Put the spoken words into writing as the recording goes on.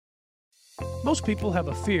Most people have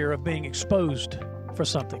a fear of being exposed for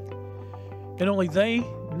something, and only they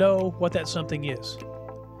know what that something is.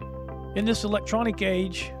 In this electronic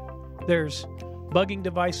age, there's bugging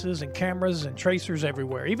devices and cameras and tracers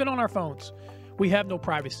everywhere. Even on our phones, we have no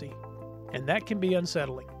privacy, and that can be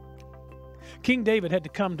unsettling. King David had to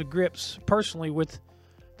come to grips personally with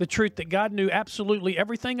the truth that God knew absolutely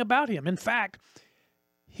everything about him. In fact,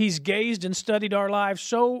 He's gazed and studied our lives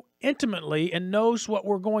so intimately and knows what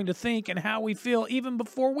we're going to think and how we feel even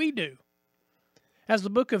before we do. As the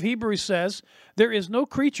book of Hebrews says, there is no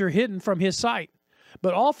creature hidden from His sight,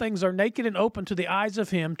 but all things are naked and open to the eyes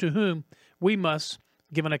of Him to whom we must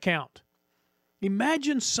give an account.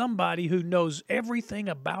 Imagine somebody who knows everything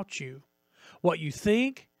about you, what you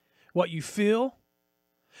think, what you feel,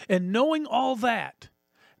 and knowing all that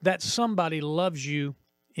somebody loves you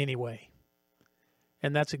anyway.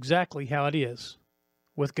 And that's exactly how it is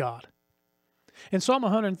with God. In Psalm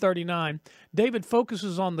 139, David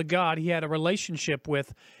focuses on the God he had a relationship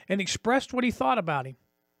with and expressed what he thought about him.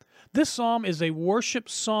 This psalm is a worship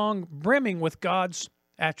song brimming with God's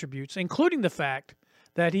attributes, including the fact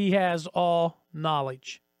that He has all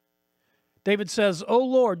knowledge. David says, "O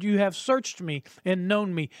Lord, you have searched me and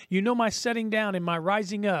known me. You know my setting down and my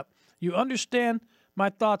rising up. You understand my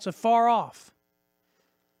thoughts afar off."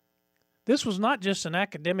 This was not just an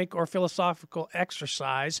academic or philosophical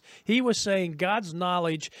exercise. He was saying God's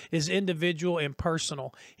knowledge is individual and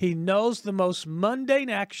personal. He knows the most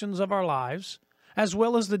mundane actions of our lives, as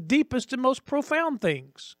well as the deepest and most profound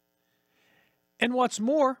things. And what's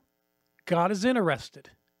more, God is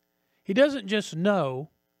interested. He doesn't just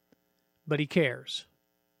know, but He cares.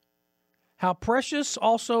 How precious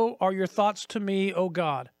also are your thoughts to me, O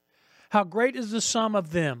God. How great is the sum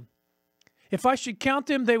of them. If I should count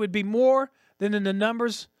them, they would be more than in the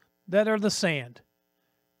numbers that are the sand.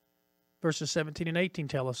 Verses 17 and 18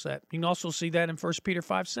 tell us that. You can also see that in 1 Peter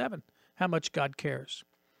 5:7, how much God cares.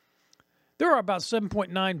 There are about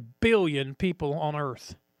 7.9 billion people on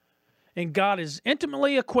earth, and God is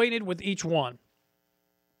intimately acquainted with each one.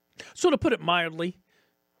 So to put it mildly,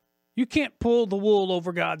 you can't pull the wool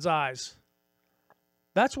over God's eyes.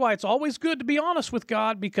 That's why it's always good to be honest with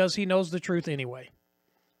God, because He knows the truth anyway.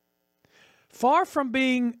 Far from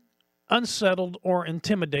being unsettled or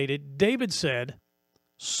intimidated, David said,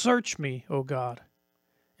 "Search me, O God,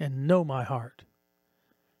 and know my heart.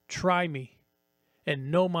 Try me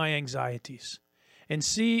and know my anxieties, and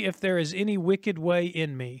see if there is any wicked way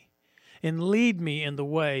in me, and lead me in the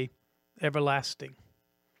way everlasting."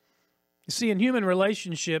 You see, in human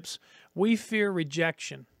relationships, we fear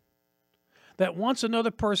rejection. That once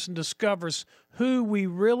another person discovers who we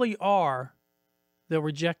really are, they'll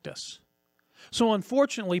reject us. So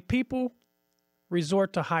unfortunately, people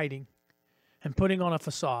resort to hiding and putting on a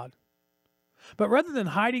facade. But rather than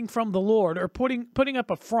hiding from the Lord or putting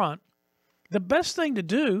up a front, the best thing to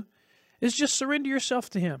do is just surrender yourself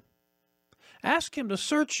to Him. Ask Him to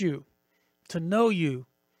search you, to know you,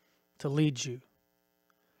 to lead you.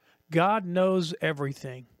 God knows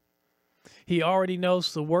everything. He already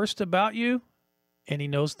knows the worst about you, and He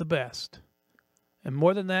knows the best. And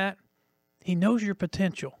more than that, He knows your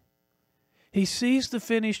potential. He sees the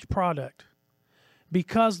finished product,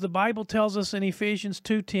 because the Bible tells us in Ephesians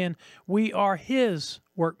 2:10, we are His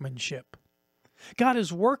workmanship. God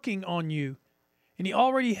is working on you, and He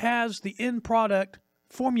already has the end product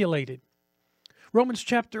formulated. Romans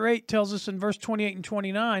chapter 8 tells us in verse 28 and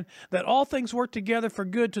 29 that all things work together for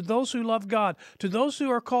good to those who love God, to those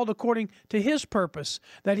who are called according to His purpose,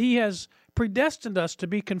 that He has predestined us to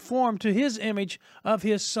be conformed to His image of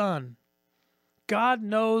His Son. God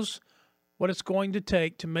knows what it's going to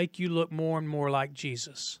take to make you look more and more like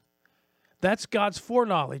Jesus. That's God's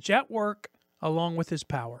foreknowledge at work along with His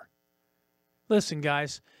power. Listen,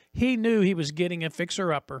 guys, He knew He was getting a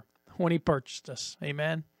fixer-upper when He purchased us.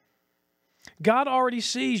 Amen? God already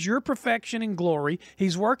sees your perfection and glory.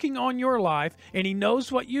 He's working on your life, and He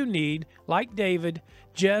knows what you need. Like David,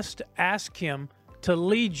 just ask Him to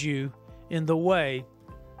lead you in the way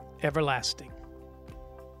everlasting.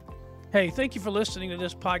 Hey, thank you for listening to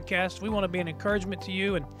this podcast. We want to be an encouragement to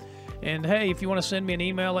you. And hey, if you want to send me an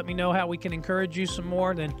email, let me know how we can encourage you some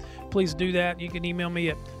more, then please do that. You can email me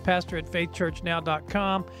at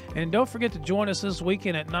pastor@faithchurchnow.com. And don't forget to join us this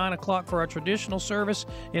weekend at 9 o'clock for our traditional service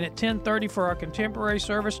and at 10:30 for our contemporary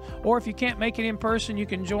service. Or if you can't make it in person, you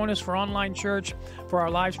can join us for online church for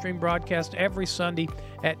our live stream broadcast every Sunday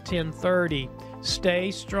at 10:30.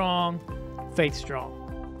 Stay strong, faith strong.